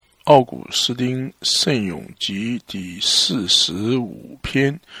奥古斯丁圣咏集第45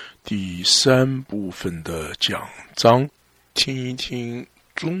篇第3部分的讲章，听一听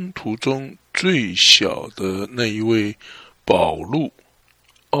中途中最小的那一位保禄。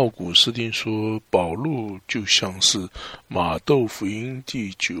奥古斯丁说，保禄就像是马窦福音第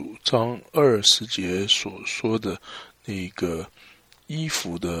9章20节所说的那个衣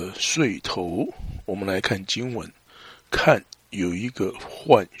服的穗头。我们来看经文，看，有一个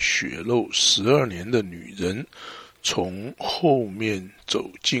患血漏12年的女人从后面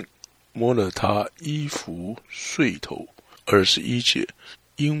走近，摸了她衣服穗头。21节，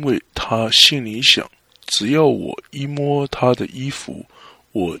因为她心里想，只要我一摸她的衣服，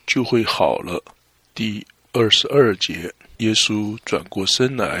我就会好了。第22节，耶稣转过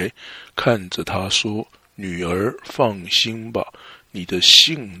身来，看着她说，女儿，放心吧，你的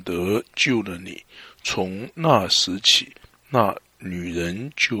信德救了你。从那时起，那女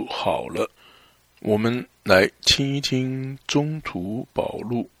人就好了。我们来听一听中途保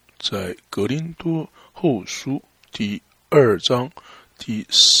禄在格林多后书第2章第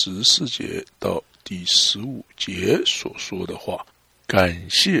14节到第15节所说的话。感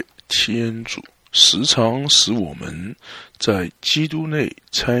谢天主，时常使我们在基督内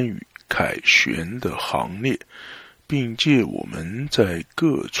参与凯旋的行列，并借我们在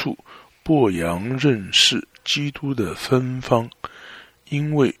各处播扬认识基督的芬芳，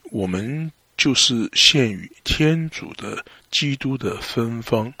因为我们就是献与天主的基督的芬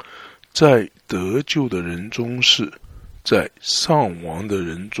芳，在得救的人中是，在丧亡的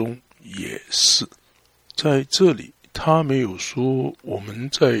人中也是。在这里他没有说我们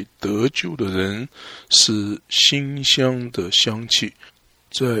在得救的人是馨香的香气，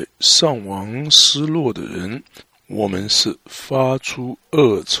在丧亡失落的人我们是发出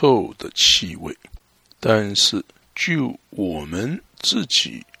恶臭的气味。但是就我们自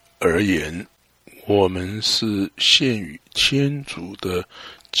己而言，我们是献与天主的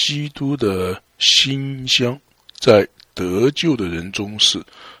基督的馨香，在得救的人中是，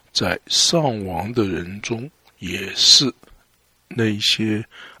在丧亡的人中也是。那些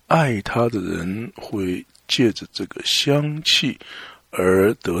爱他的人会借着这个香气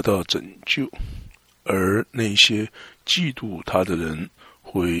而得到拯救，而那些嫉妒他的人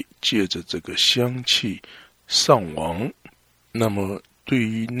会借着这个香气丧亡。那么对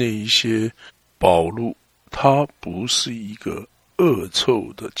于那一些保禄，它不是一个恶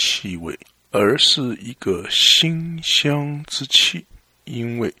臭的气味，而是一个馨香之气，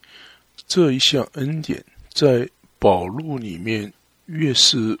因为这一项恩典在保禄里面越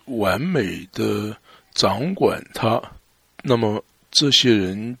是完美的掌管它，那么这些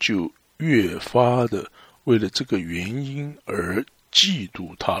人就越发的为了这个原因而嫉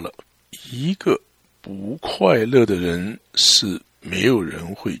妒他了。一个不快乐的人是没有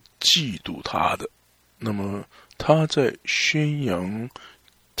人会嫉妒他的。那么他在宣扬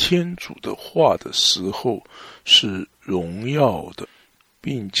天主的话的时候是荣耀的，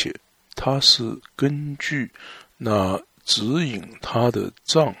并且他是根据那指引他的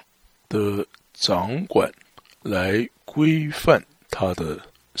杖的掌管来规范他的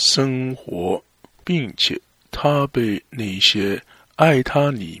生活，并且他被那些爱他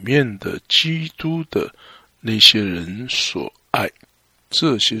里面的基督的那些人所爱。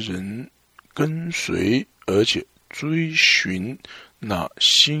这些人跟随而且追寻那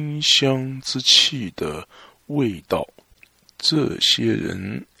馨香之气的味道。这些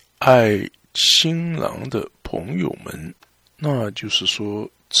人爱新郎的朋友们，那就是说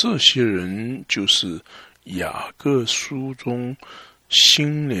这些人就是雅各书中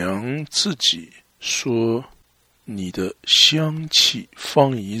新娘自己说，你的香气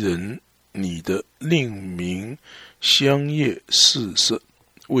方宜人，你的令名香叶四射，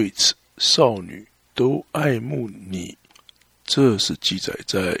为此少女都爱慕你。这是记载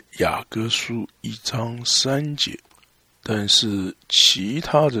在雅各书1章3节。但是其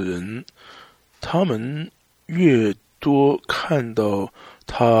他的人，他们越多看到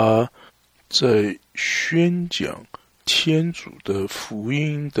他在宣讲天主的福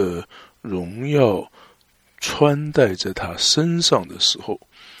音的荣耀穿戴在他身上的时候，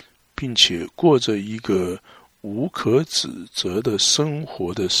并且过着一个无可指责的生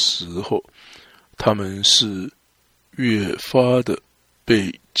活的时候，他们是越发的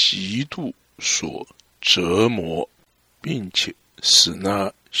被嫉妒所折磨，并且使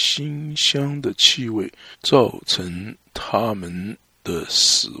那馨香的气味造成他们的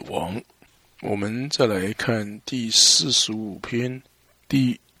死亡。我们再来看第45篇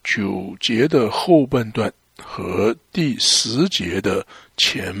第9节的后半段和第10节的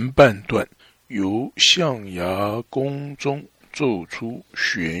前半段，由象牙宫中奏出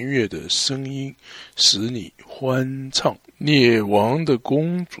弦乐的声音，使你欢畅。列王的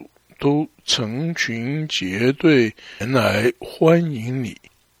公主都成群结队前来欢迎你。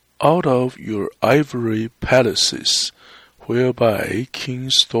Out of your ivory palaces, whereby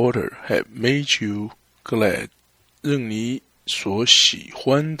king's daughter have made you glad， 任你所喜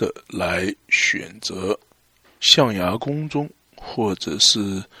欢的来选择。象牙宫中，或者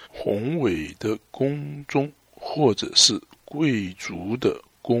是宏伟的宫中，或者是贵族的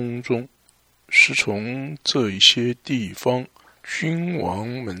宫中，是从这一些地方君王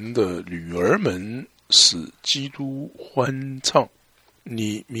们的女儿们使基督欢畅。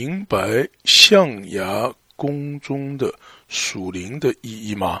你明白象牙宫中的属灵的意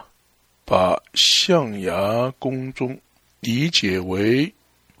义吗？把象牙宫中理解为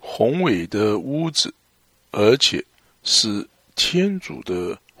宏伟的屋子，而且是天主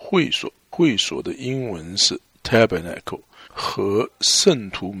的会所，会所的英文是 tabernacle， 和圣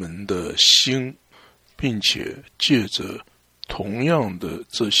徒们的心，并且借着同样的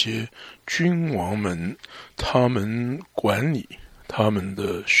这些君王们，他们管理他们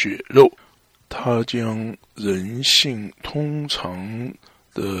的血肉，他将人性通常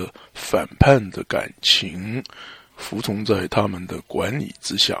的反叛的感情服从在他们的管理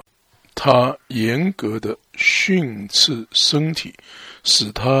之下。他严格的训斥身体，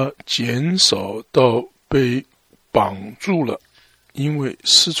使他减少到被绑住了。因为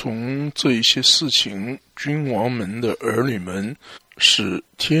是从这一些事情，君王们的儿女们使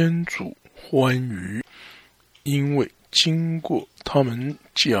天主欢愉，因为经过他们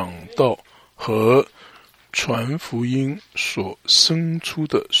讲道和传福音所生出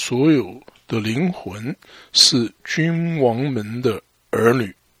的所有的灵魂是君王们的儿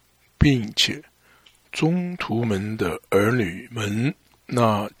女，并且宗徒们的儿女们，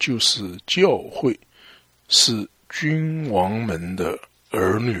那就是教会，是君王们的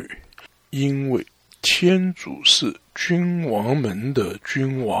儿女。因为天主是君王们的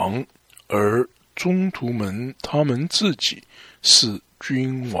君王，而宗徒们他们自己是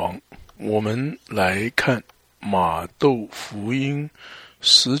君王。我们来看马窦福音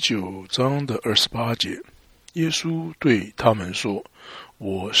19章的28节，耶稣对他们说，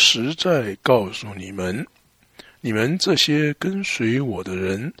我实在告诉你们，你们这些跟随我的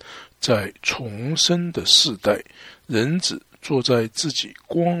人，在重生的世代，人子坐在自己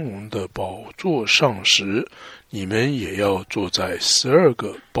光荣的宝座上时，你们也要坐在12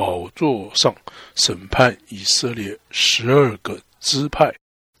个宝座上，审判以色列12个支派。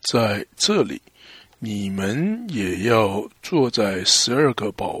在这里，你们也要坐在12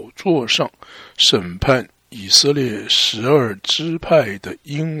个宝座上，审判以色列12支派的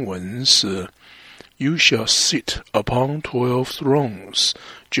英文是 You shall sit upon 12 thrones,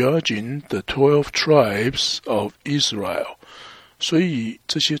 judging the 12 tribes of Israel。 所以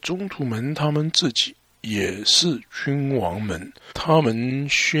这些宗徒们他们自己也是君王们，他们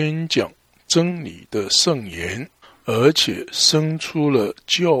宣讲真理的圣言，而且生出了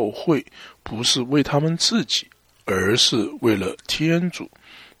教会，不是为他们自己，而是为了天主。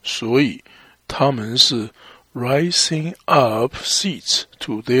所以他们是 rising up seats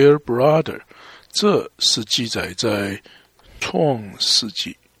to their brother， 这是记载在创世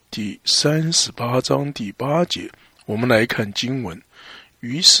纪第38章第8节。我们来看经文，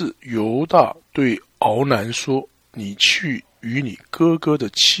于是犹大对敖南说，你去与你哥哥的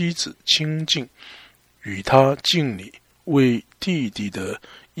妻子亲近，与他敬礼，为弟弟的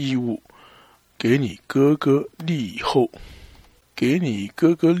义务给你哥哥立后。给你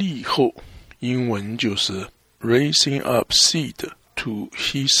哥哥立后，英文就是 raising up seed to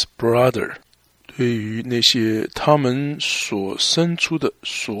his brother。 对于那些他们所生出的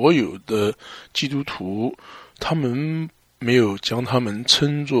所有的基督徒，他们没有将他们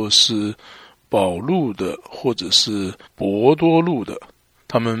称作是保禄的或者是伯多禄的，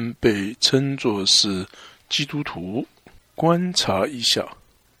他们被称作是基督徒。观察一下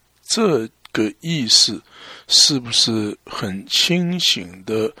这个意思是不是很清醒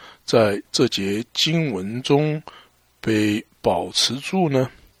的在这节经文中被保持住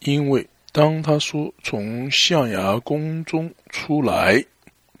呢？因为当他说从象牙宫中出来，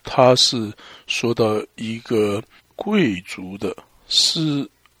他是说到一个贵族的，是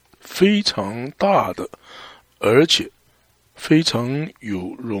非常大的，而且非常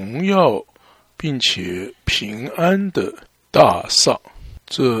有荣耀并且平安的大厦，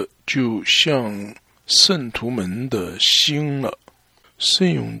这就像圣徒们的心了。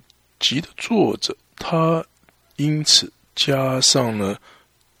圣咏集的作者他因此加上了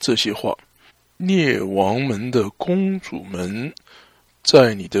这些话，列王们的公主们，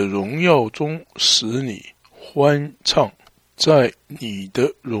在你的荣耀中使你欢畅。在你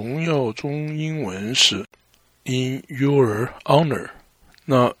的荣耀中英文是 in your honor，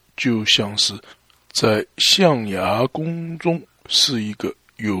 那就像是在象牙宫中是一个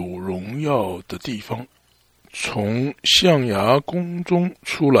有荣耀的地方，从象牙宫中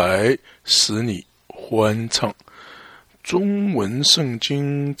出来使你欢唱。中文圣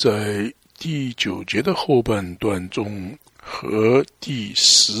经在第9节的后半段中和第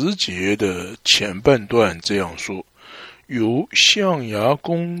10节的前半段这样说，由象牙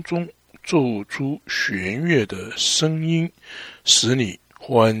宫中奏出弦乐的声音，使你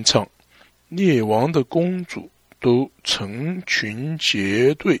欢唱。列王的公主都成群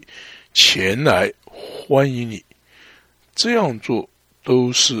结队前来欢迎你，这样做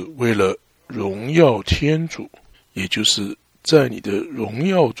都是为了荣耀天主，也就是在你的荣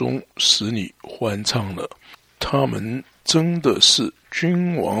耀中使你欢唱了。他们真的是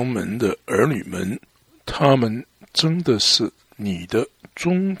君王们的儿女们，他们真的是你的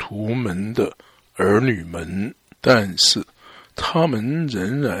宗徒们的儿女们，但是他们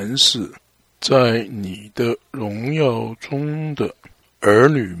仍然是在你的荣耀中的儿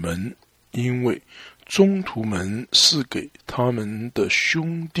女们，因为宗徒们是给他们的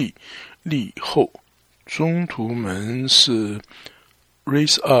兄弟立后，宗徒们是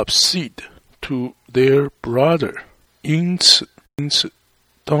raise up seed to their brother， 因此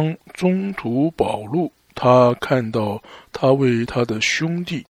当宗徒保禄他看到他为他的兄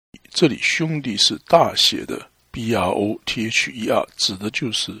弟，这里兄弟是大写的 BROTHER， 指的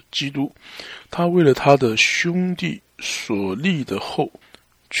就是基督，他为了他的兄弟所立的后，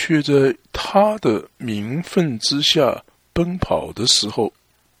却在他的名分之下奔跑的时候，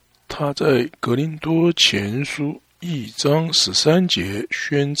他在格林多前书1章13节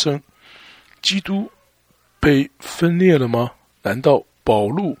宣称，基督被分裂了吗？难道保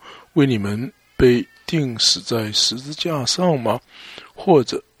禄为你们被钉死在十字架上吗？或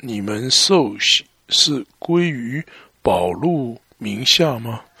者你们受洗是归于保禄名下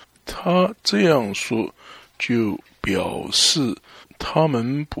吗？他这样说就表示他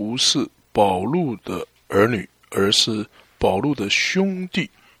们不是保禄的儿女，而是保禄的兄弟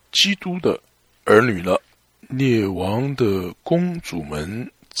基督的儿女了。列王的公主们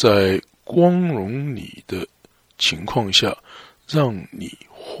在光荣你的情况下让你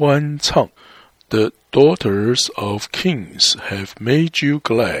欢唱。The daughters of kings have made you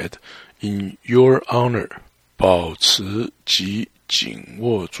glad in your honor。 保持及紧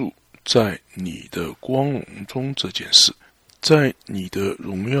握住在你的光荣中这件事，在你的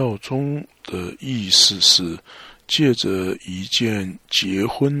荣耀中的意思是借着一件结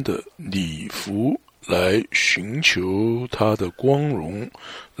婚的礼服来寻求他的光荣，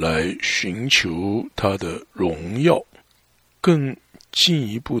来寻求他的荣耀。更进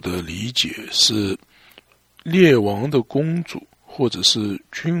一步的理解是，列王的公主或者是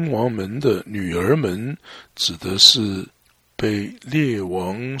君王们的女儿们，指的是被列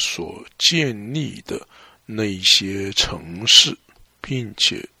王所建立的那些城市，并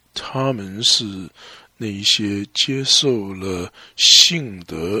且他们是那些接受了信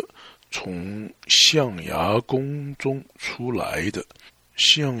德从象牙宫中出来的。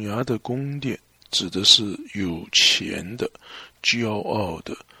象牙的宫殿指的是有钱的、骄傲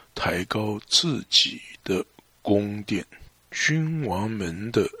的、抬高自己的宫殿。君王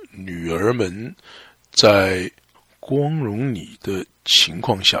们的女儿们在光荣你的情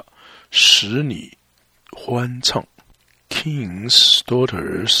况下使你欢唱。 King's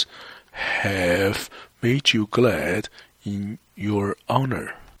daughters have made you glad in your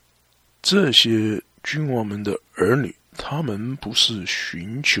honor。 这些君王们的儿女，他们不是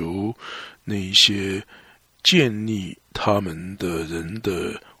寻求那些建立他们的人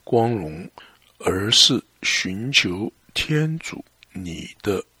的光荣，而是寻求天主你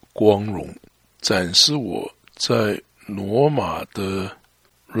的光荣。展示我在罗马的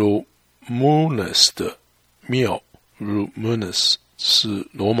Romanus 的庙， Romanus 是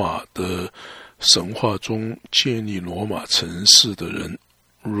罗马的神话中建立罗马城市的人。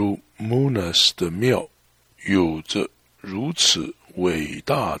 Romanus 的庙有着如此伟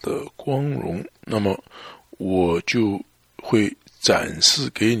大的光荣，那么我就会展示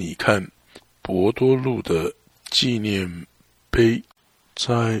给你看伯多禄的纪念碑。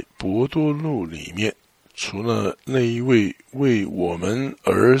在伯多禄里面，除了那一位为我们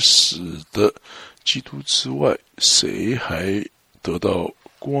而死的基督之外，谁还得到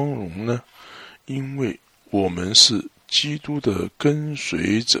光荣呢？因为我们是基督的跟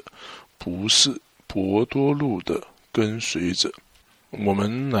随者，不是伯多禄的跟随者。我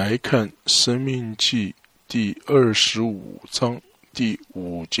们来看申命记第25章第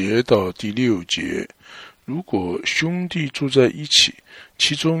5节到第6节，如果兄弟住在一起，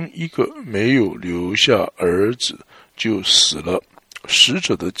其中一个没有留下儿子就死了，死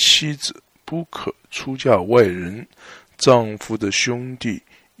者的妻子不可出嫁外人，丈夫的兄弟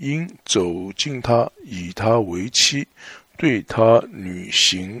应走近他，以他为妻，对他履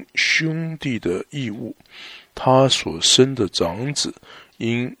行兄弟的义务。他所生的长子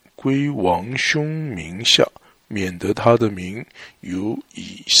应归王兄名下，免得他的名由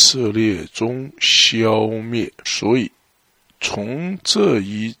以色列中消灭。所以从这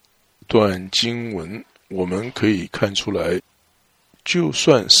一段经文我们可以看出来，就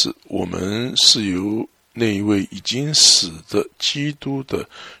算是我们是由那一位已经死的基督的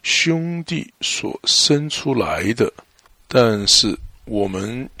兄弟所生出来的，但是我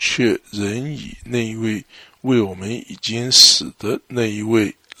们却仍以那一位为我们已经死的那一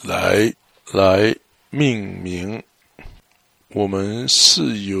位来命名。我们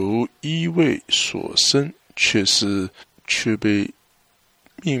是由一位所生，却被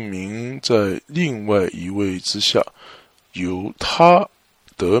命名在另外一位之下，由他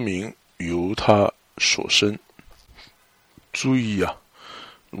得名，由他所生。注意啊，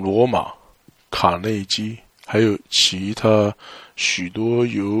罗马、卡内基还有其他许多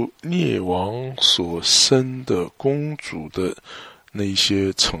由列王所生的公主的那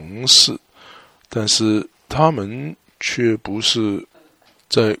些城市，但是他们却不是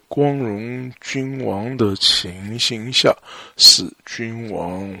在光荣君王的情形下使君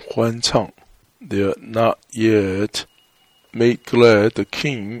王欢唱。 They are not yet made glad the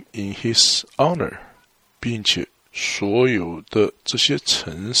king in his honor， 并且所有的这些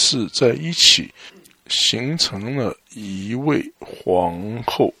城市在一起形成了一位皇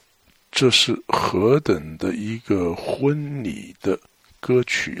后。这是何等的一个婚礼的歌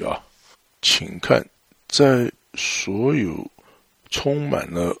曲啊！请看，在所有充满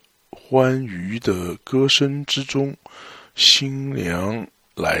了欢愉的歌声之中，新娘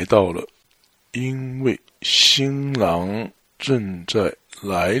来到了，因为新郎正在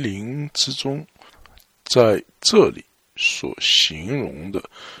来临之中。在这里所形容的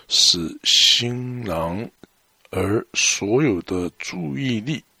是新郎，而所有的注意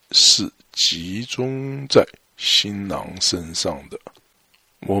力是集中在新郎身上的。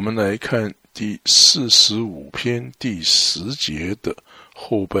我们来看第45篇第10节的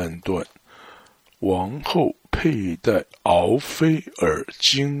后半段，王后佩戴敖菲尔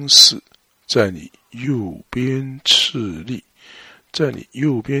金饰，在你右边矗立。在你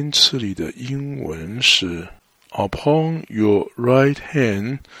右边矗立的英文是 Upon your right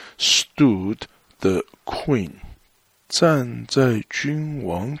hand stood the queen。 站在君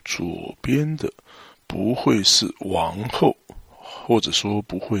王左边的不会是王后，或者说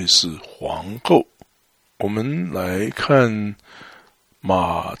不会是皇后。我们来看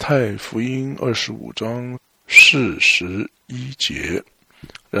马太福音25章41节，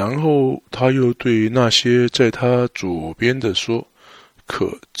然后他又对那些在他左边的说，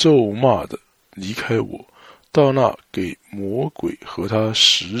可咒骂的离开我，到那给魔鬼和他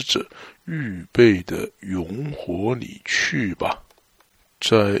使者预备的永火里去吧。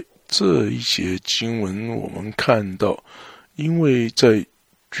在这一节经文我们看到，因为在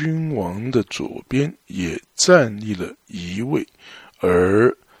君王的左边也站立了一位，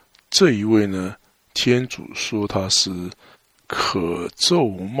而这一位呢，天主说他是可咒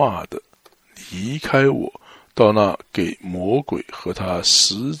骂的，离开我，到那给魔鬼和他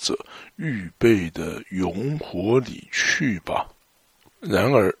使者预备的永火里去吧。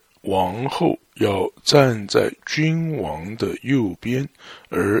然而王后要站在君王的右边，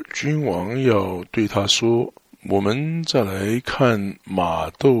而君王要对他说。我们再来看马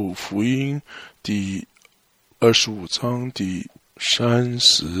窦福音第25章第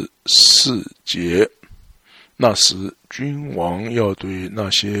34节，那时君王要对那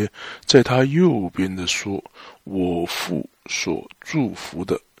些在他右边的说，我父所祝福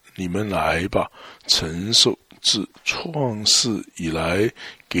的，你们来吧，承受自创世以来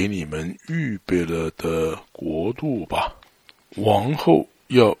给你们预备了的国度吧。王后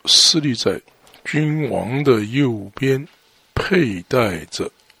要侍立在君王的右边，佩戴着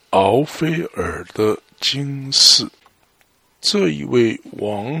敖菲尔的金饰。这一位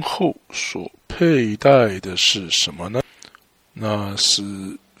王后所佩戴的是什么呢？那是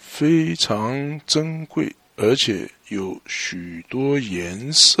非常珍贵而且有许多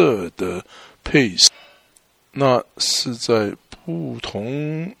颜色的配饰，那是在不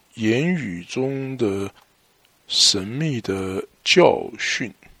同言语中的神秘的教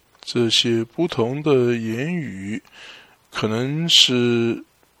训。这些不同的言语可能是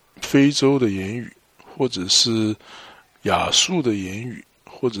非洲的言语，或者是亚述的言语，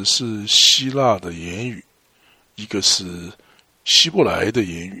或者是希腊的言语，一个是希伯来的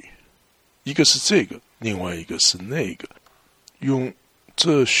言语，一个是这个，另外一个是那个，用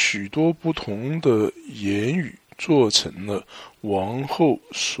这许多不同的言语做成了王后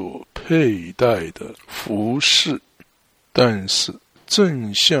所佩戴的服饰，但是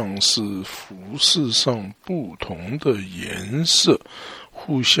正像是服饰上不同的颜色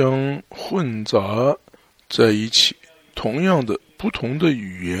互相混杂在一起，同样的不同的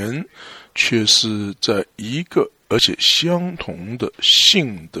语言却是在一个而且相同的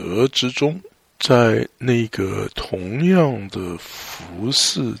性德之中，在那个同样的服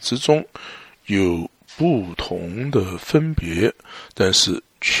饰之中有不同的分别，但是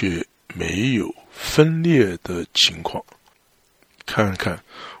却没有分裂的情况。看看，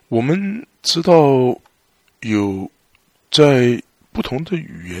我们知道有在不同的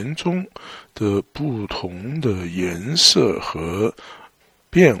语言中的不同的颜色和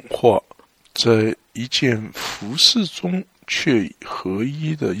变化，在一件服饰中却以合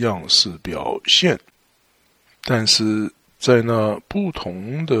一的样式表现，但是在那不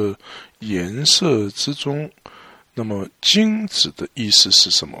同的颜色之中，那么金子的意思是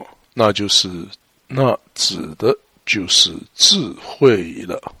什么？那指的就是智慧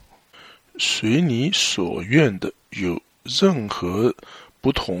了。随你所愿的有任何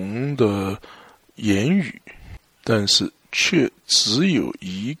不同的言语，但是却只有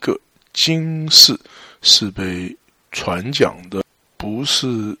一个经世是被传讲的，不是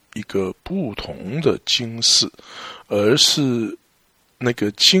一个不同的经世，而是那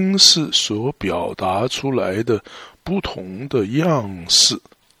个经世所表达出来的不同的样式。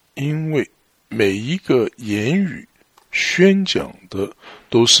因为每一个言语宣讲的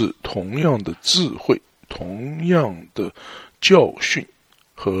都是同样的智慧，同样的教训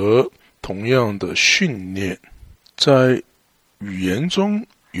和同样的训练，在语言中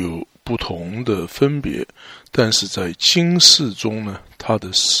有不同的分别，但是在经世中呢，他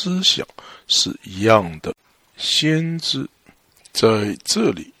的思想是一样的。先知在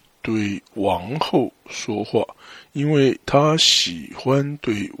这里对王后说话，因为他喜欢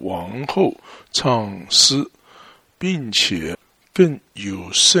对王后唱诗，并且更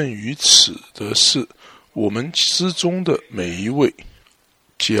有甚于此的是，我们之中的每一位，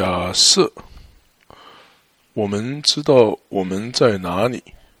假设我们知道我们在哪里，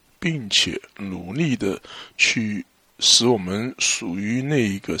并且努力的去使我们属于那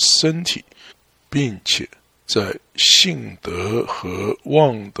一个身体，并且在信德和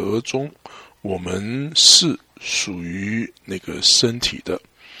望德中，我们是属于那个身体的，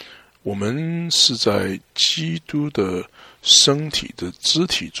我们是在基督的身体的肢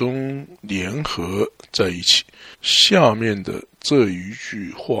体中联合在一起。下面的这一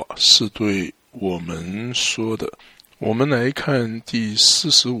句话是对我们说的。我们来看第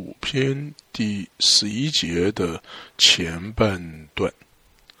45篇第11节的前半段：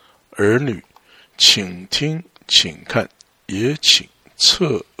儿女，请听，请看，也请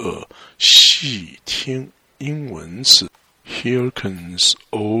侧耳细听。英文是 Hearkens,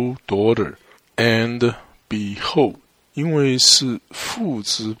 O daughter, and behold， 因为是父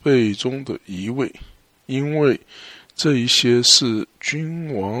子辈中的一位，因为这一些是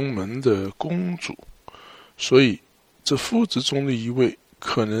君王们的公主，所以这父子中的一位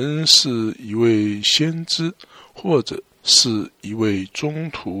可能是一位先知，或者是一位宗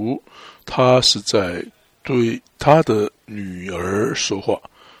徒，他是在对他的女儿说话，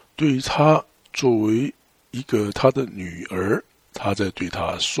对他作为一个他的女儿，他在对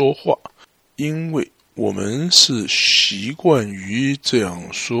他说话。因为我们是习惯于这样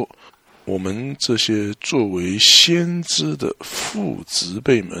说，我们这些作为先知的父子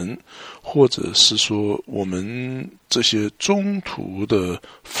辈们，或者是说我们这些中途的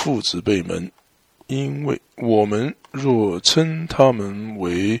父子辈们，因为我们若称他们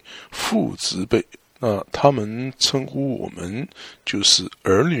为父子辈，那他们称呼我们就是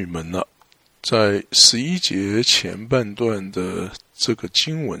儿女们了。在11节前半段的这个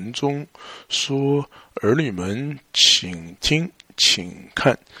经文中说，儿女们请听，请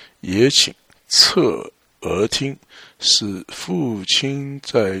看，也请侧耳听，是父亲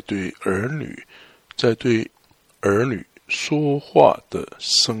在对儿女说话的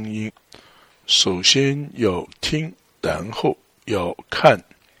声音。首先要听，然后要看，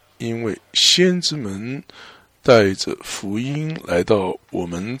因为先知们带着福音来到我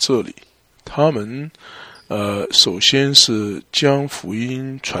们这里，他们首先是将福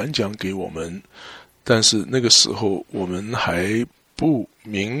音传讲给我们，但是那个时候我们还不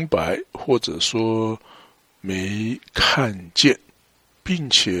明白，或者说没看见，并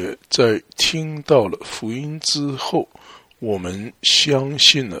且在听到了福音之后，我们相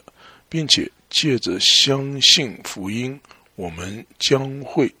信了，并且借着相信福音，我们将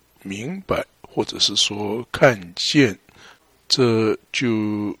会明白，或者是说看见。这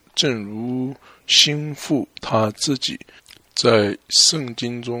就正如心腹他自己在圣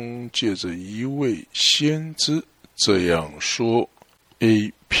经中借着一位先知这样说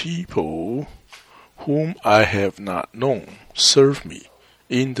 ：A people whom I have not known serve me.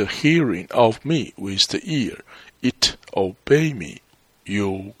 In the hearing of me with the ear, it obey me.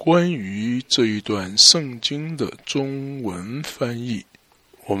 有关于这一段圣经的中文翻译，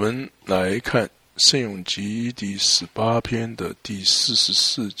我们来看圣咏集第18篇的第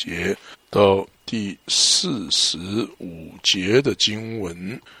44节到第45节的经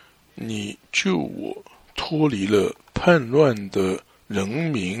文。你救我脱离了叛乱的人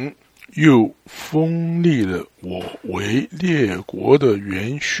民，又封立了我为列国的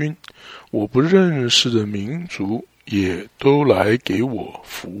元勋，我不认识的民族也都来给我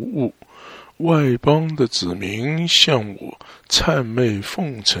服务，外邦的子民向我谄媚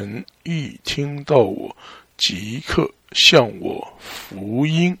奉承，一听到我即刻向我福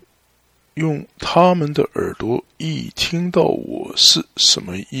音。用他们的耳朵一听到我是什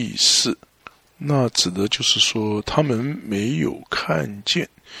么意思？那指的就是说他们没有看见。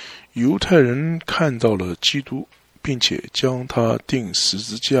犹太人看到了基督，并且将他钉十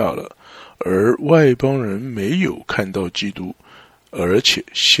字架了，而外邦人没有看到基督，而且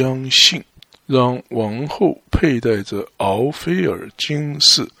相信。让王后佩戴着敖菲尔金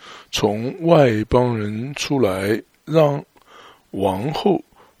饰从外邦人出来，让王后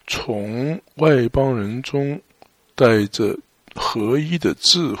从外邦人中带着合一的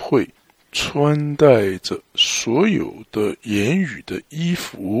智慧，穿戴着所有的言语的衣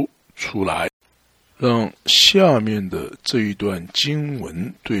服出来，让下面的这一段经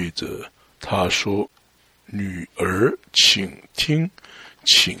文对着他说：女儿请听，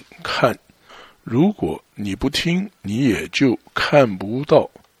请看，如果你不听，你也就看不到，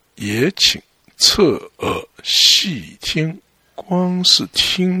也请侧耳细听。光是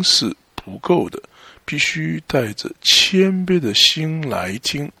听是不够的，必须带着谦卑的心来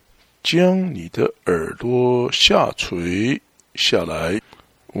听，将你的耳朵下垂下来。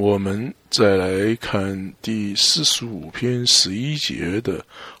我们再来看第45篇11节的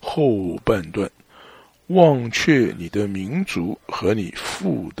后半段：忘却你的民族和你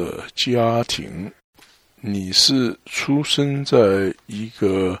父的家庭。你是出生在一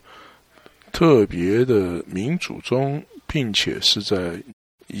个特别的民族中，并且是在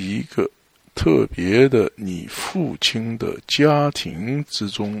一个特别的你父亲的家庭之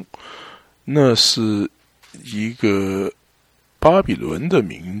中，那是一个巴比伦的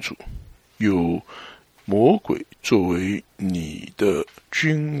民族，有魔鬼作为你的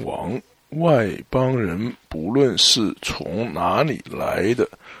君王。外邦人不论是从哪里来的，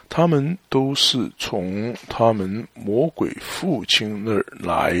他们都是从他们魔鬼父亲那儿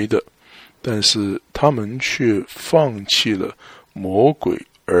来的，但是他们却放弃了魔鬼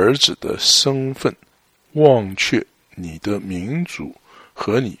儿子的身份，忘却你的民族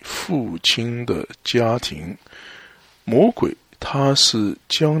和你父亲的家庭。魔鬼他是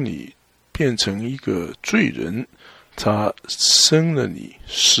将你变成一个罪人，他生了你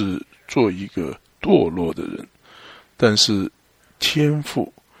是做一个堕落的人，但是天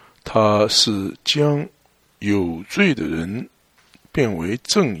父他是将有罪的人变为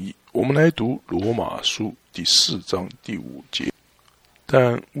正义。我们来读罗马书第4章第5节：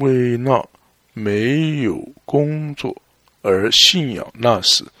但为那没有工作而信仰那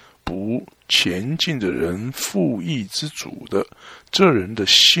时不前进的人负义之主的，这人的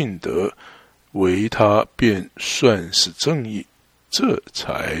信德为他便算是正义，这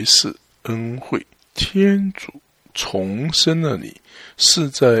才是恩惠。天主重生了你，是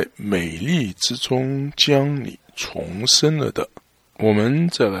在美丽之中将你重生了的。我们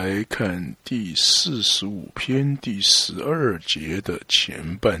再来看第45篇第12节的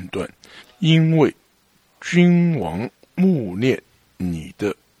前半段：因为君王慕念你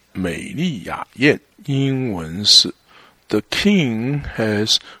的美丽雅艳。英文是 The king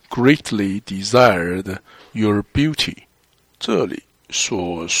has greatly desired your beauty。 这里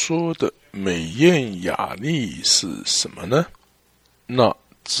所说的美艳雅丽是什么呢？那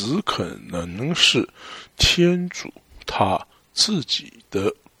只可能是天主他自己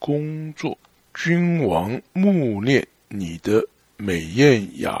的工作。君王慕念你的美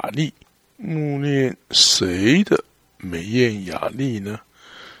艳雅丽，慕念谁的美艳雅丽呢？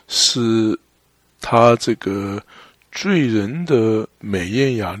是他这个罪人的美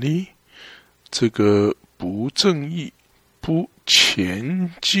艳雅丽，这个不正义不前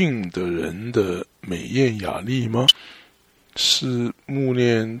进的人的美艳雅丽吗？是默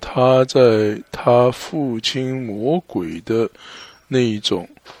念他在他父亲魔鬼的那一种，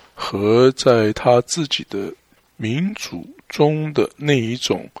和在他自己的民族中的那一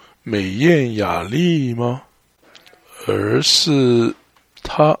种美艳雅丽吗？而是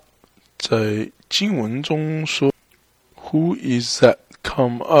他在经文中说 Who is that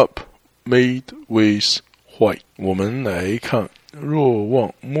come up made with white？ 我们来看若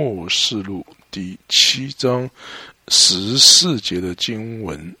望默示录第7章14节的经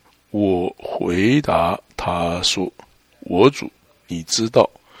文。我回答他说，我主，你知道。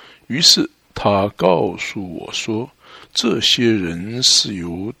于是他告诉我说，这些人是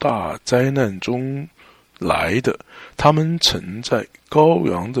由大灾难中来的，他们曾在羔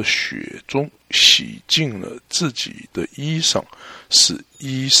羊的血中洗净了自己的衣裳，使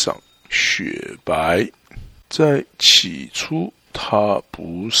衣裳雪白。在起初他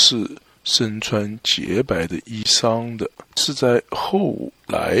不是身穿洁白的衣裳的，是在后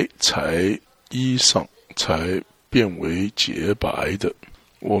来衣裳才变为洁白的。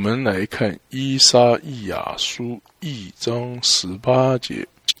我们来看以撒意亚书1章18节。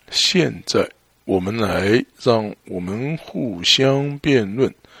现在我们来让我们互相辩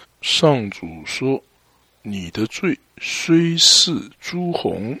论。上主说，你的罪虽是朱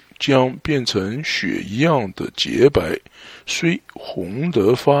红，将变成血一样的洁白；虽红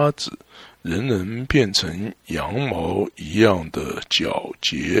得发紫，仍能变成羊毛一样的皎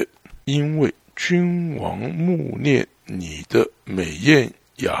洁。因为君王慕念你的美艳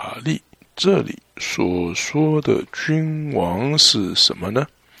雅丽。这里所说的君王是什么呢？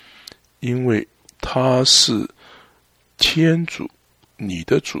因为他是天主，你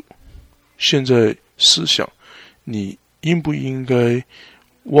的主。现在思想，你应不应该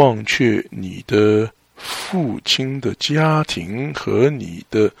忘却你的父亲的家庭和你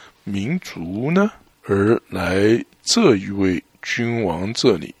的民族呢？而来这一位君王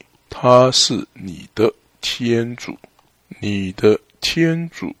这里，他是你的天主，你的天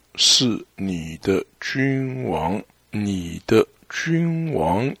主是你的君王，你的君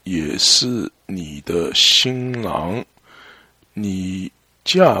王也是你的新郎，你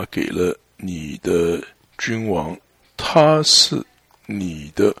嫁给了你的君王，他是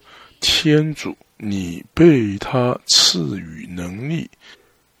你的天主，你被他赐予能力，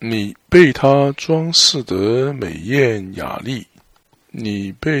你被他装饰得美艳雅丽，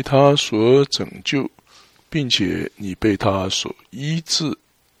你被他所拯救，并且你被他所医治。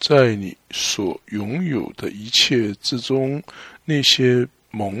在你所拥有的一切之中，那些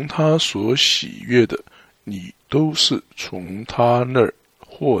蒙他所喜悦的，你都是从他那儿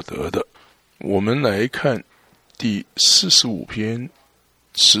获得的。我们来看第45篇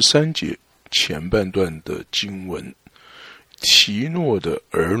13节前半段的经文。提诺的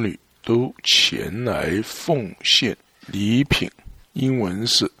儿女都前来奉献礼品。英文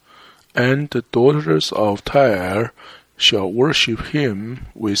是 And the daughters of Tyre shall worship him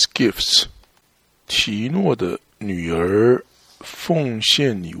with gifts。 提诺的女儿奉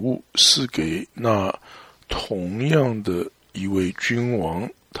献礼物是给那同样的一位君王，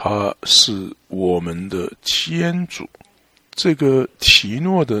他是我们的天主。这个提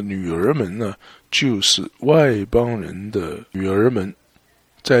诺的女儿们呢，就是外邦人的女儿们。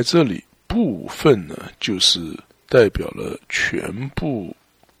在这里部分呢，就是代表了全部。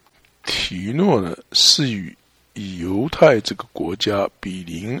提诺呢，是以犹太这个国家比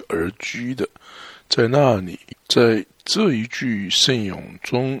邻而居的，在那里，在这一句圣咏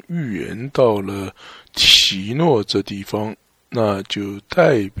中预言到了提诺这地方，那就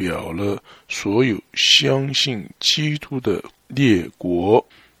代表了所有相信基督的列国。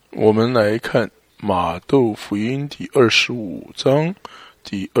我们来看马窦福音第25章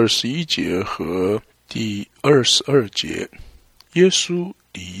第21节和第22节。耶稣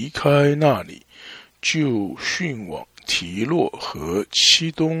离开那里，就迅往提洛和西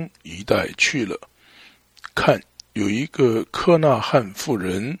东一带去了。看，有一个科纳汉妇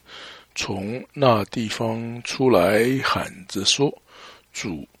人从那地方出来，喊着说，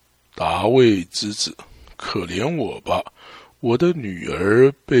主，大卫之子，可怜我吧，我的女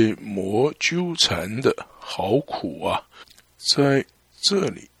儿被魔纠缠的好苦啊。在这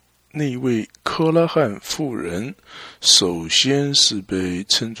里，那位科拉汉妇人首先是被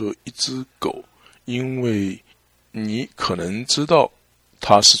称作一只狗，因为你可能知道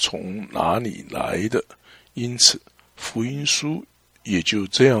它是从哪里来的，因此福音书也就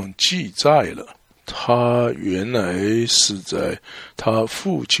这样记载了。他原来是在他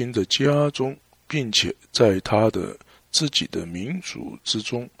父亲的家中，并且在他的自己的民族之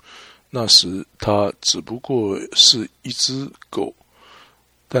中，那时他只不过是一只狗，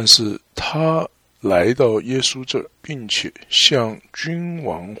但是他来到耶稣这儿，并且向君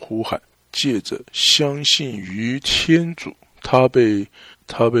王呼喊，借着相信于天主，他被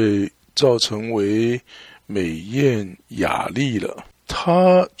造成为美艳雅丽了。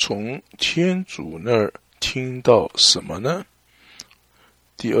他从天主那儿听到什么呢？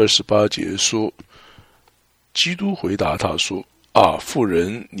第28节说，基督回答他说，妇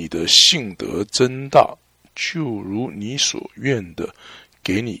人，你的信德真大，就如你所愿的，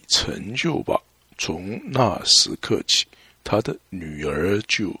给你成就吧。从那时刻起，他的女儿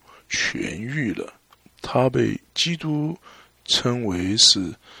就痊愈了。他被基督称为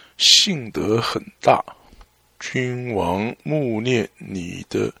是信德很大。君王慕念你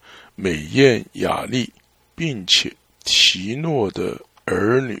的美艳雅丽，并且提诺的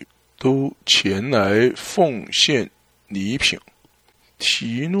儿女都前来奉献礼品。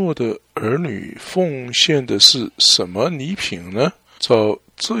提诺的儿女奉献的是什么礼品呢？照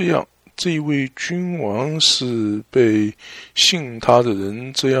这样，这位君王是被信他的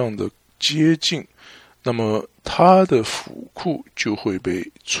人这样的接近，那么他的府库就会被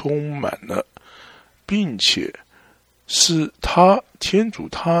充满了，并且是天主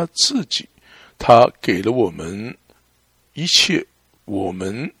他自己，他给了我们一切，我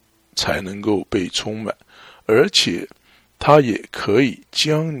们才能够被充满，而且他也可以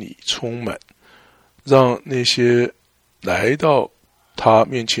将你充满，让那些来到他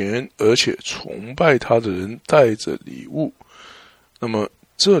面前而且崇拜他的人带着礼物。那么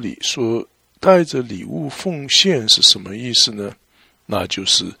这里说带着礼物奉献是什么意思呢？那就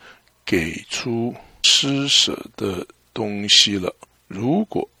是给出施舍的东西了。如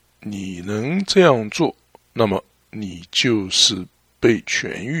果你能这样做，那么你就是被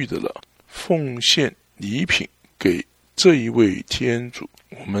痊愈的了。奉献礼品给这一位天主。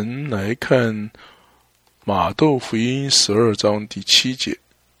我们来看马窦福音12章第7节，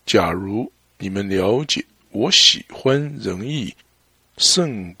假如你们了解我喜欢仁义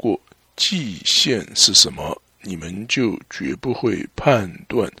胜过祭献是什么，你们就绝不会判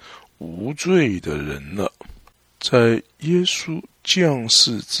断无罪的人了。在耶稣降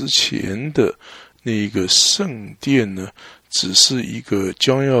世之前的那个圣殿呢，只是一个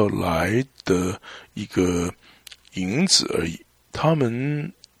将要来的一个影子而已。他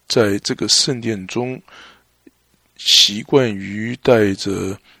们在这个圣殿中习惯于带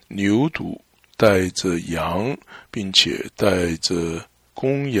着牛犊，带着羊，并且带着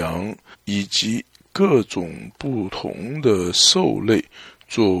公羊以及各种不同的兽类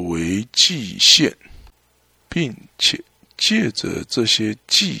作为祭献，并且借着这些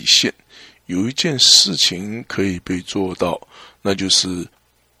祭献，有一件事情可以被做到，那就是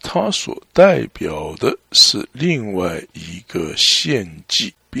它所代表的是另外一个献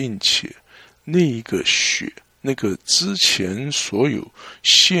祭，并且那一个血，那个之前所有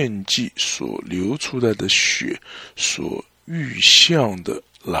献祭所流出来的血所预象的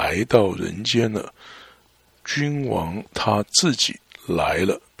来到人间了。君王他自己来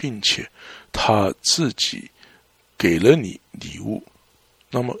了，并且他自己给了你礼物。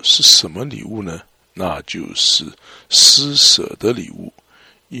那么是什么礼物呢？那就是施舍的礼物，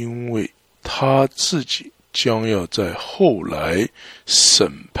因为他自己将要在后来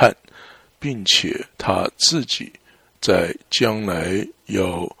审判，并且他自己在将来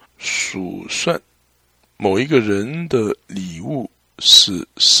要数算某一个人的礼物是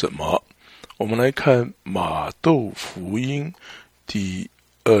什么。我们来看马窦福音第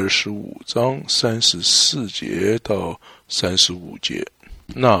25章34节到35节。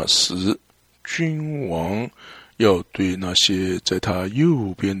那时君王要对那些在他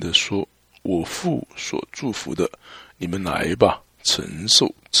右边的说，我父所祝福的，你们来吧，承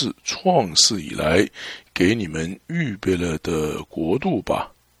受自创世以来给你们预备了的国度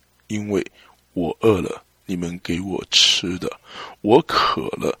吧。因为我饿了，你们给我吃的；我渴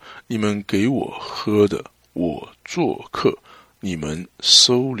了，你们给我喝的；我做客，你们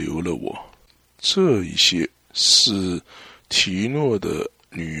收留了我。这一些是提诺的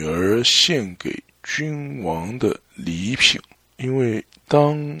女儿献给君王的礼品。因为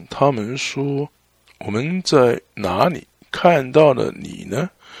当他们说我们在哪里看到了你呢？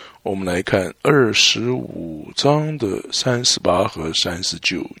我们来看25章的38和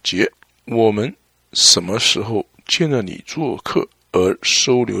39节。我们什么时候见了你做客而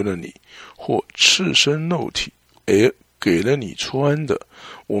收留了你，或赤身露体而给了你穿的？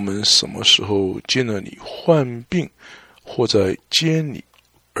我们什么时候见了你患病，或在监里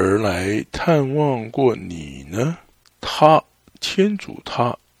而来探望过你呢？天主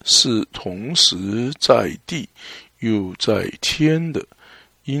他是同时在地又在天的，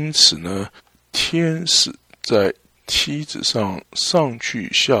因此呢，天使在梯子上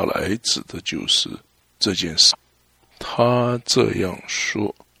去下来指的就是这件事。他这样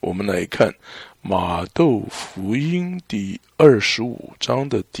说，我们来看马窦福音第25章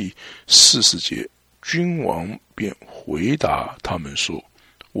的第40节，君王便回答他们说，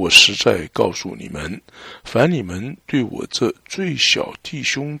我实在告诉你们，凡你们对我这最小弟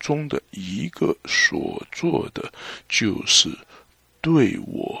兄中的一个所做的，就是对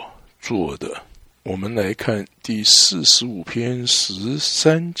我做的。我们来看第45篇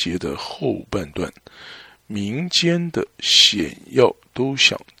13节的后半段，民间的显要都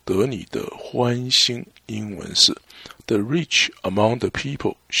想得你的欢心，英文是 The rich among the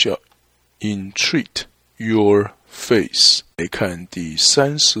people shall entreat your face。 来看第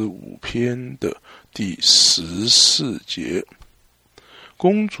35篇的第14节，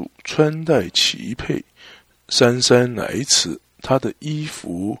公主穿戴齐配，姗姗来迟，她的衣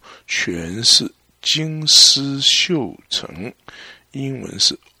服全是金丝绣成，英文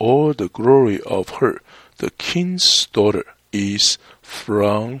是 All the glory of her, the king's daughter, is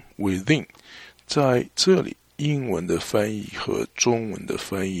from within。 在这里英文的翻译和中文的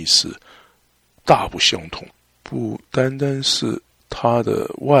翻译是大不相同，不单单是她的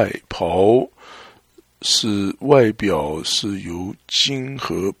外袍是外表是由金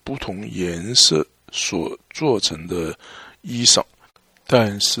和不同颜色所做成的衣裳，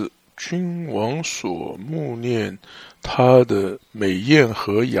但是君王所慕念她的美艳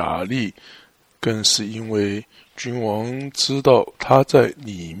和雅丽，更是因为君王知道她在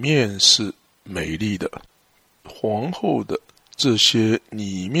里面是美丽的。皇后的这些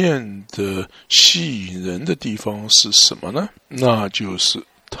里面的吸引人的地方是什么呢？那就是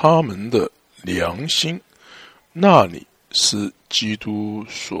他们的良心，那里是基督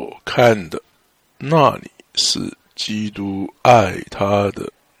所看的，那里是基督爱他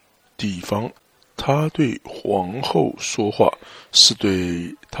的地方。他对皇后说话，是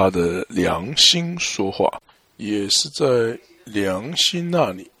对他的良心说话，也是在良心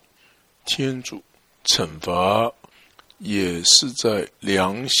那里天主惩罚，也是在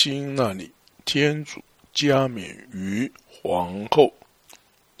良心那里天主加冕于皇后，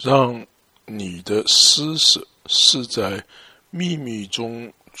让你的施舍是在秘密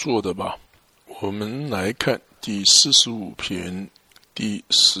中做的吧。我们来看第45篇第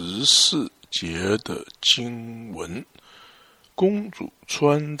14节的经文，公主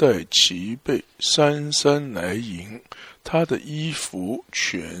穿戴齐备，姗姗来迎，她的衣服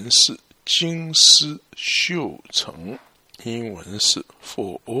全是金丝绣成，英文是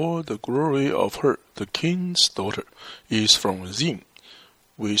For all the glory of her, the king's daughter, is from within,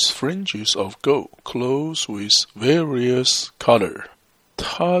 with fringes of gold, clothes with various color。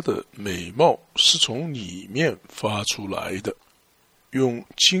 她的美貌是从里面发出来的，用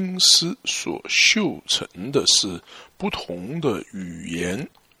金丝所绣成的是不同的语言，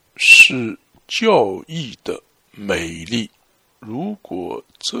是教义的美丽。如果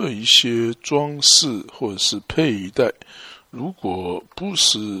这一些装饰或者是佩戴，如果不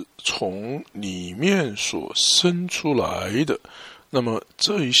是从里面所生出来的，那么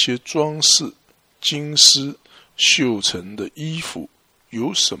这一些装饰金丝绣成的衣服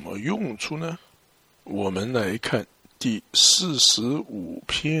有什么用处呢？我们来看第45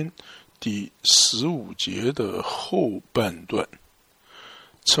篇第15节的后半段，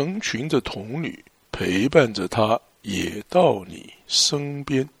成群的童女陪伴着她也到你身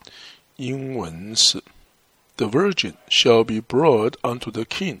边，英文是 The virgin shall be brought unto the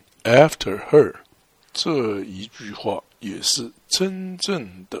king after her。 这一句话也是真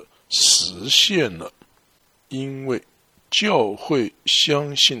正的实现了，因为教会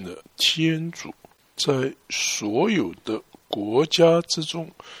相信了天主，在所有的国家之中，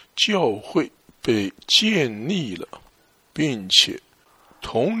教会被建立了，并且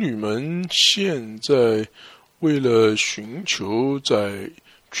童女们现在为了寻求在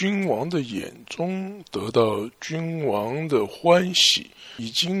君王的眼中得到君王的欢喜，已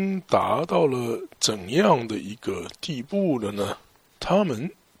经达到了怎样的一个地步了呢？他们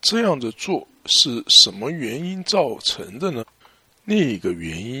这样的做是什么原因造成的呢？那个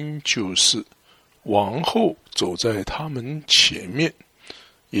原因就是王后走在他们前面，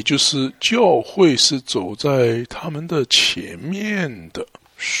也就是教会是走在他们的前面的，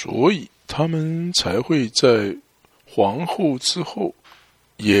所以他们才会在皇后之后，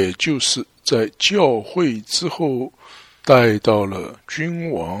也就是在教会之后带到了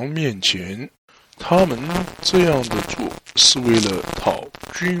君王面前。他们这样的做是为了讨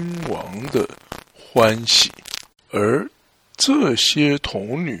君王的欢喜，而这些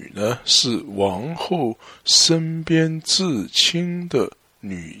童女呢，是王后身边至亲的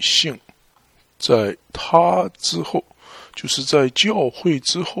女性。在他之后，就是在教会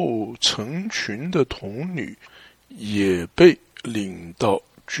之后，成群的童女也被领到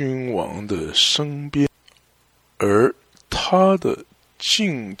君王的身边，而他的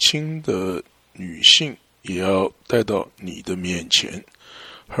近亲的女性也要带到你的面前。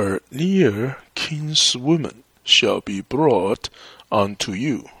Her near kinswoman shall be brought unto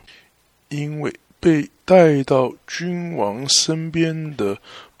you. 因为被带到君王身边的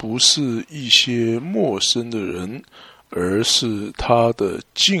不是一些陌生的人，而是他的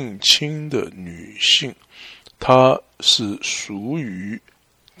近亲的女性，他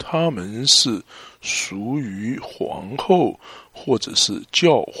们是属于皇后或者是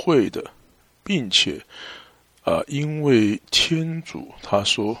教会的，并且因为天主他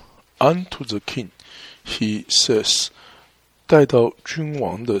说 unto the king he says 带到君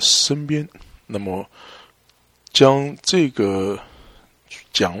王的身边，那么将这个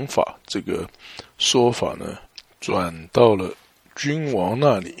讲法这个说法呢转到了君王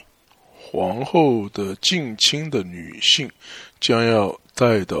那里，皇后的近亲的女性将要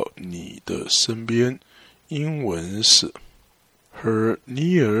带到你的身边。英文是 Her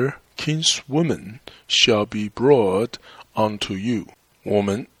near kinswoman shall be brought unto you. 我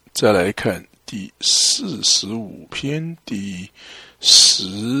们再来看第45篇第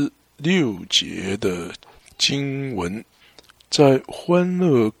16节的经文，在欢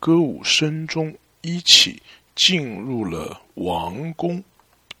乐歌舞声中一起进入了王宫。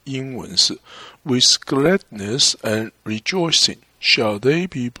英文是 With gladness and rejoicing shall they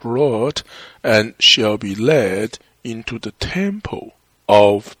be brought and shall be led into the temple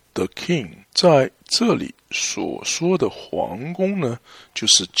of the king. 在这里所说的皇宫呢，就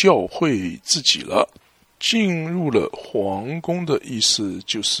是教会自己了。进入了皇宫的意思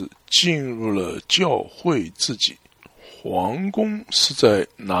就是进入了教会自己。皇宫是在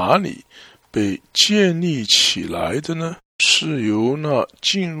哪里被建立起来的呢？是由那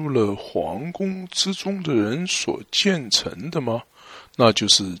进入了皇宫之中的人所建成的吗？那就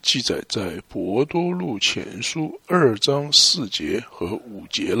是记载在伯多禄前书2章4节和5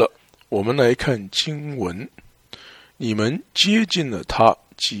节了。我们来看经文，你们接近了他，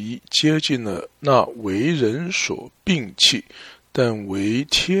即接近了那为人所摒弃，但为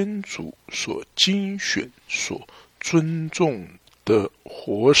天主所精选、所尊重的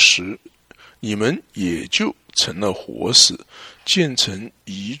活石，你们也就成了活石，建成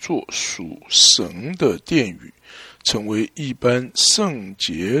一座属神的殿宇，成为一般圣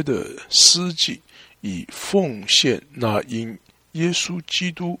洁的司祭，以奉献那因耶稣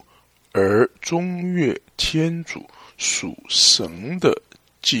基督而中悦天主属神的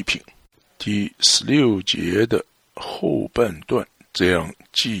祭品。第16节的后半段这样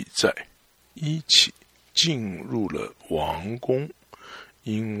记载，一起进入了王宫。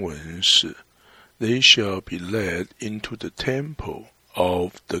英文是 They shall be led into the temple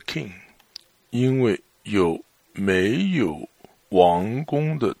of the king. 因为没有王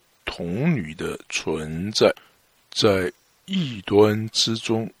宫的童女的存在，在异端之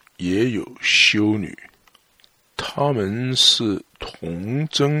中也有修女，她们是童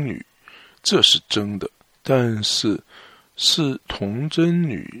贞女，这是真的。但是童贞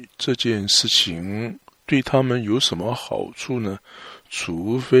女这件事情对她们有什么好处呢？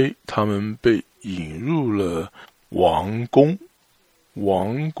除非她们被引入了王宫。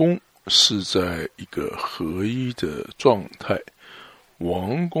王宫是在一个合一的状态，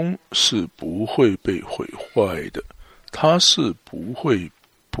王宫是不会被毁坏的，它是不会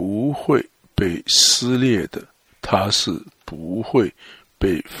被撕裂的，它是不会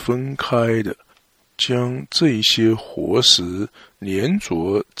被分开的。将这些活石连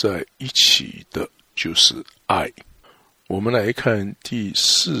着在一起的就是爱。我们来看第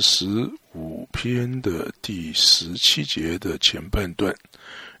45篇的第17节的前半段，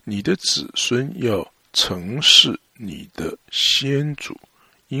你的子孙要承事你的先祖。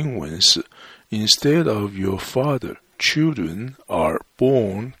英文是 Instead of your father, children are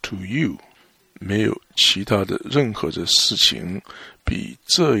born to you. 没有其他的任何的事情比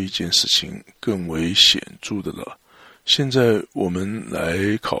这一件事情更为显著的了。现在我们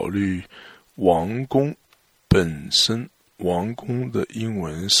来考虑王宫本身。王宫的英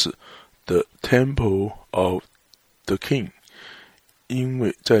文是 The Temple of the King. 因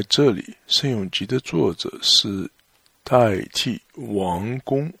为在这里圣咏集的作者是代替王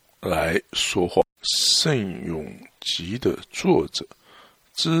宫来说话。圣咏集的作者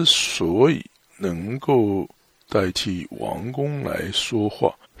之所以能够代替王宫来说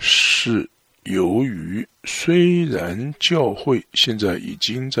话，是由于虽然教会现在已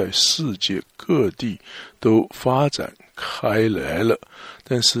经在世界各地都发展开来了，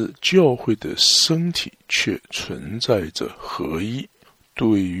但是教会的身体却存在着合一。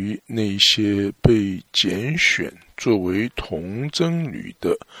对于那些被拣选作为童贞女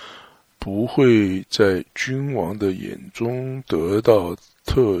的，不会在君王的眼中得到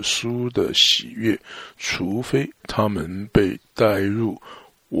特殊的喜悦，除非他们被带入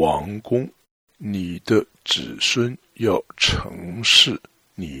王宫。你的子孙要承事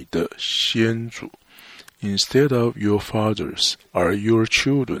你的先祖。Instead of your fathers are your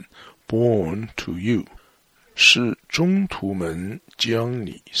children born to you. 是宗徒们将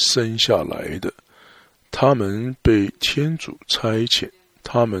你生下来的，他们被天主差遣，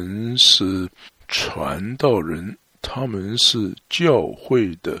他们是传道人，他们是教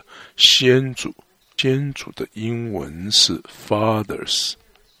会的先祖。先祖的英文是 fathers，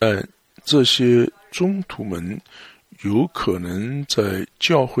 但这些宗徒们有可能在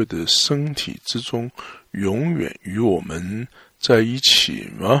教会的身体之中永远与我们在一起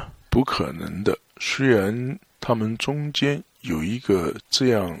吗？不可能的。虽然他们中间有一个这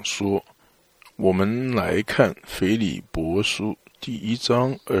样说。我们来看腓立伯书第1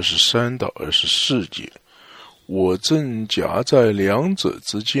章23到24节，我正夹在两者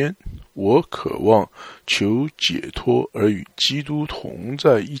之间，我渴望求解脱而与基督同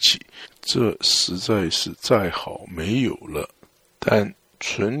在一起，这实在是再好没有了。但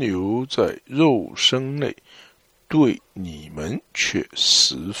存留在肉身内，对你们却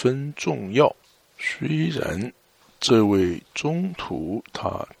十分重要。虽然这位宗徒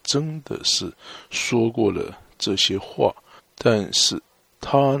他真的是说过了这些话，但是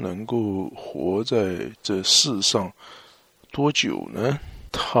他能够活在这世上多久呢？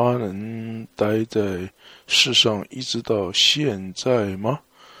他能待在世上一直到现在吗？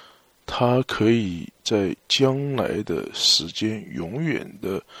他可以在将来的时间永远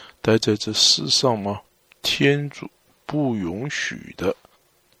的待在这世上吗？天主不允许的。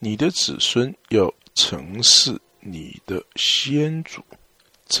你的子孙要承事你的先祖。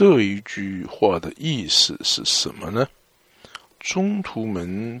这一句话的意思是什么呢？宗徒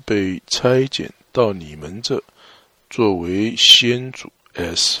们被差遣到你们这，作为先祖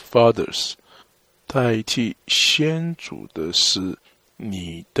as fathers， 代替先祖的是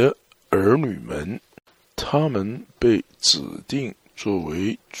你的儿女们，他们被指定作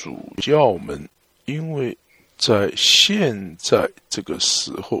为主教们，因为在现在这个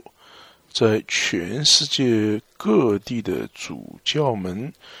时候，在全世界各地的主教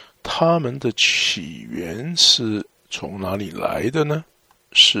们，他们的起源是从哪里来的呢？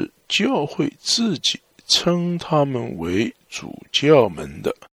是教会自己称他们为主教们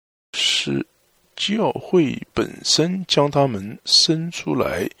的，是教会本身将他们生出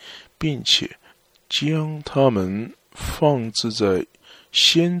来，并且将他们放置在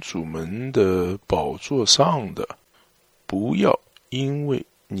先祖们的宝座上的。不要因为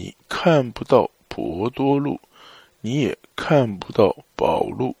你看不到伯多禄，你也看不到保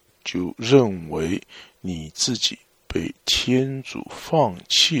禄，就认为你自己被天主放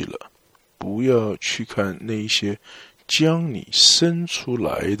弃了。不要去看那些将你生出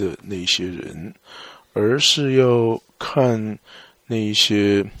来的那些人，而是要看那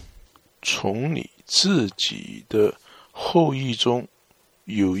些从你自己的后裔中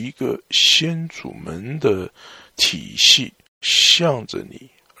有一个先祖们的体系向着你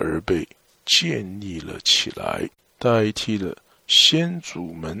而被建立了起来。代替了先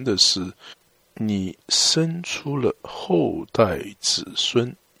祖们的是你生出了后代子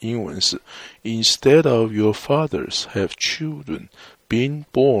孙。英文是 Instead of your fathers have children been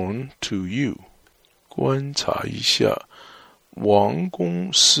born to you。 观察一下王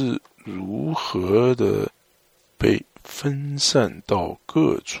宫是如何的被分散到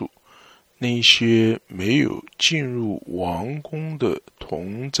各处，那些没有进入王宫的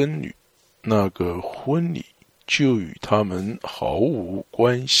童贞女，那个婚礼就与他们毫无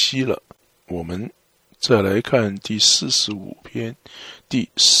关系了。我们再来看第45篇第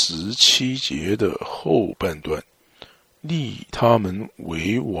17节的后半段，立他们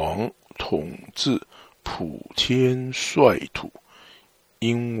为王，统治普天率土。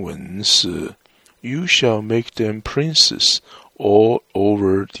英文是 You shall make them princes all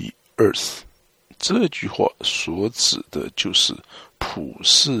over the earth。 这句话所指的就是普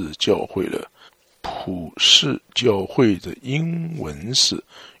世教会了。普世教会的英文是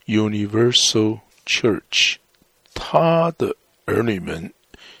Universal Church。 他的儿女们，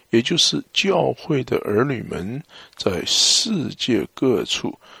也就是教会的儿女们，在世界各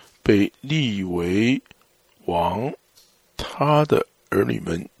处被立为王。他的儿女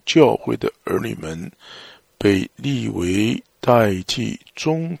们，教会的儿女们，被立为代替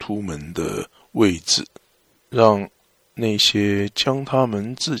宗徒们的位置。让那些将他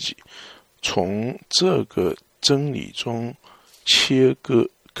们自己从这个真理中切割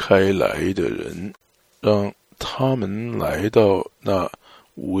开来的人，让他们来到那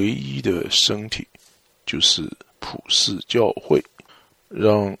唯一的身体，就是普世教会，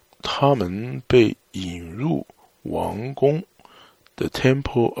让他们被引入王宫 The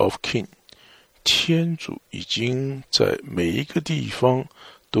Temple of King。 天主已经在每一个地方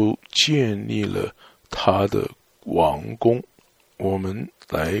都建立了他的王宫。我们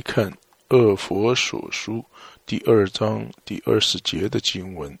来看厄弗所书第2章第20节的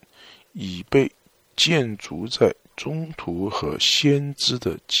经文，已被建筑在宗徒和先知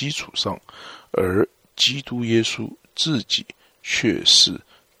的基础上，而基督耶稣自己却是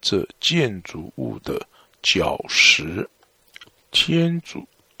这建筑物的脚石。天主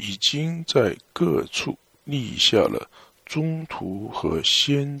已经在各处立下了宗徒和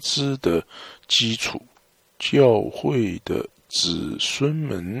先知的基础，教会的子孙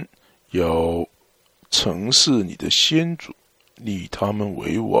们要承事你的先祖，立他们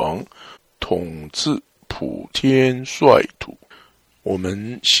为王，统治普天率土。我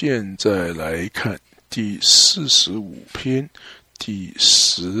们现在来看第45篇第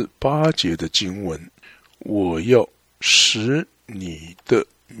18节的经文，我要使你的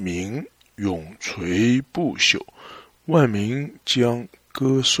名永垂不朽，万民将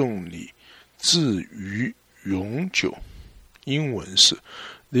歌颂你至于永久。英文是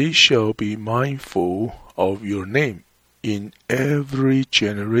They shall be mindful of your name in every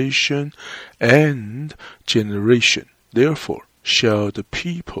generation and generation. Therefore shall the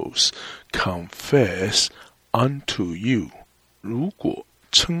peoples confess unto you. 如果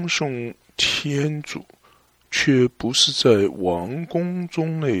称颂天主却不是在王宫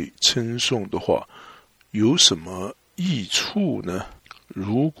中内称颂的话，有什么益处呢？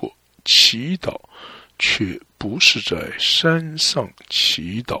如果祈祷却不是在山上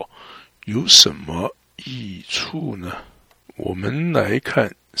祈祷，有什么益处呢？我们来看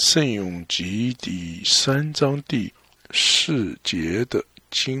圣咏集第3章第4节的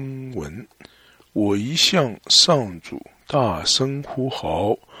经文，我一向上主大声呼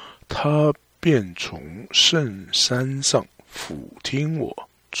号，他便从圣山上俯听我。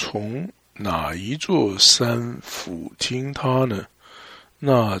从哪一座山俯听他呢？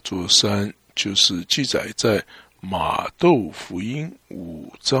那座山就是记载在马窦福音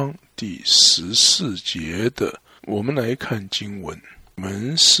5章第14节的。我们来看经文，我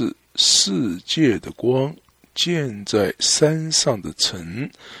们是世界的光，建在山上的城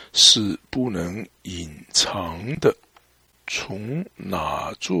是不能隐藏的。从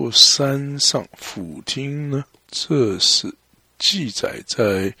哪座山上俯听呢？这是记载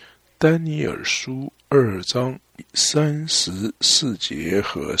在但尼尔书2章34节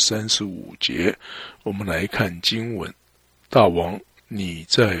和35节。我们来看经文，大王，你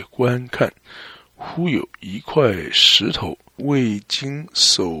在观看，忽有一块石头未经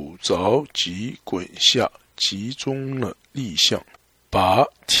手凿即滚下，集中了力象，把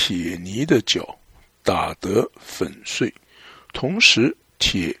铁泥的脚打得粉碎。同时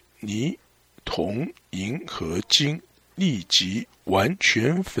铁泥、铜、银和金立即完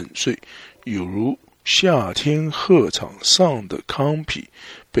全粉碎，有如夏天鹤场上的糠皮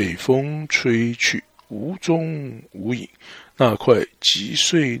被风吹去，无踪无影。那块击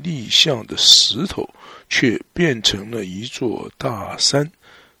碎立象的石头却变成了一座大山，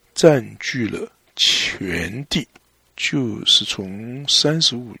占据了全地，就是从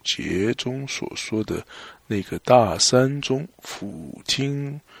35节中所说的那个大山中俯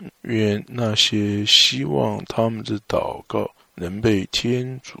听。愿那些希望他们的祷告能被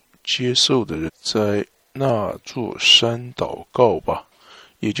天主接受的人，在那座山祷告吧，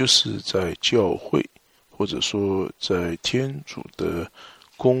也就是在教会，或者说在天主的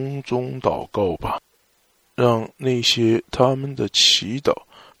宫中祷告吧。让那些他们的祈祷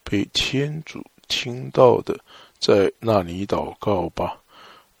被天主听到的，在那里祷告吧。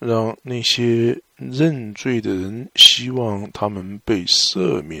让那些认罪的人希望他们被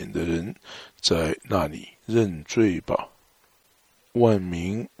赦免的人，在那里认罪吧。万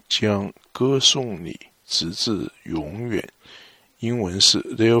民将歌颂你直至永远。英文是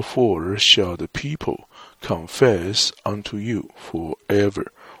Therefore shall the people confess unto you forever,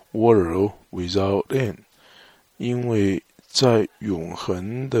 world without end. 因为在永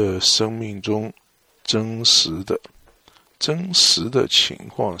恒的生命中，真实的情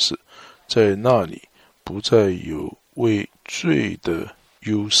况是，在那里不再有为罪的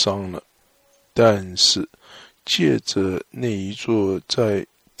忧伤了。但是借着那一座在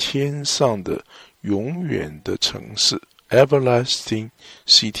天上的永远的城市 Everlasting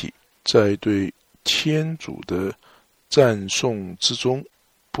City， 在对天主的赞颂之中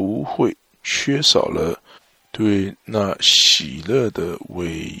不会缺少了对那喜乐的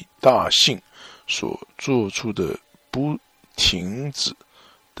伟大性所做出的不停止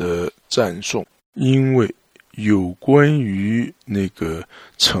的赞颂，因为有关于那个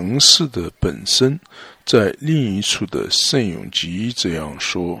城市的本身，在另一处的圣咏集这样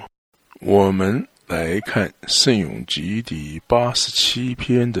说。我们来看圣咏集第87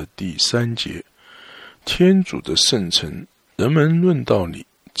篇的第3节，天主的圣城，人们论到你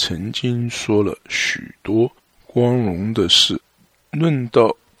曾经说了许多光荣的事。论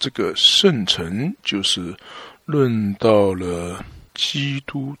到这个圣城，就是论到了基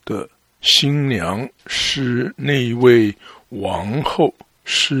督的新娘，是那一位王后，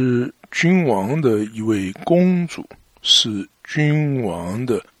是君王的一位公主，是君王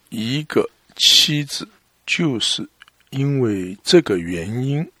的一个妻子。就是因为这个原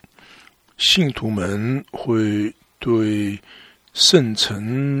因，信徒们会对圣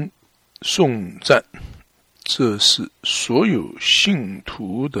城颂赞，这是所有信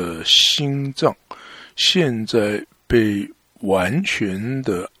徒的心脏，现在被完全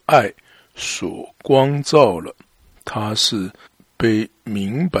的爱所光照了，它是被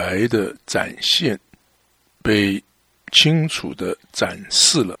明白的展现，被清楚的展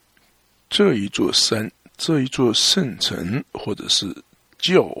示了。这一座山，这一座圣城或者是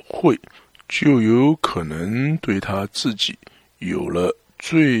教会，就有可能对他自己有了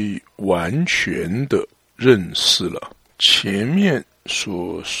最完全的认识了。前面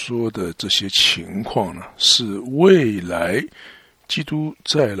所说的这些情况呢，是未来基督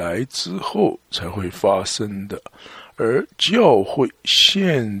再来之后才会发生的，而教会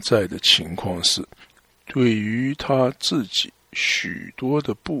现在的情况是，对于他自己许多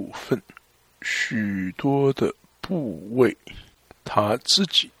的部分、许多的部位，他自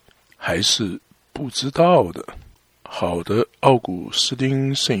己还是不知道的。好的，奥古斯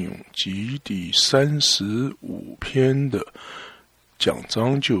丁圣咏集第35篇的讲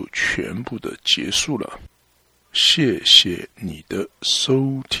章就全部的结束了。谢谢你的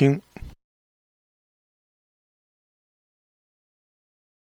收听。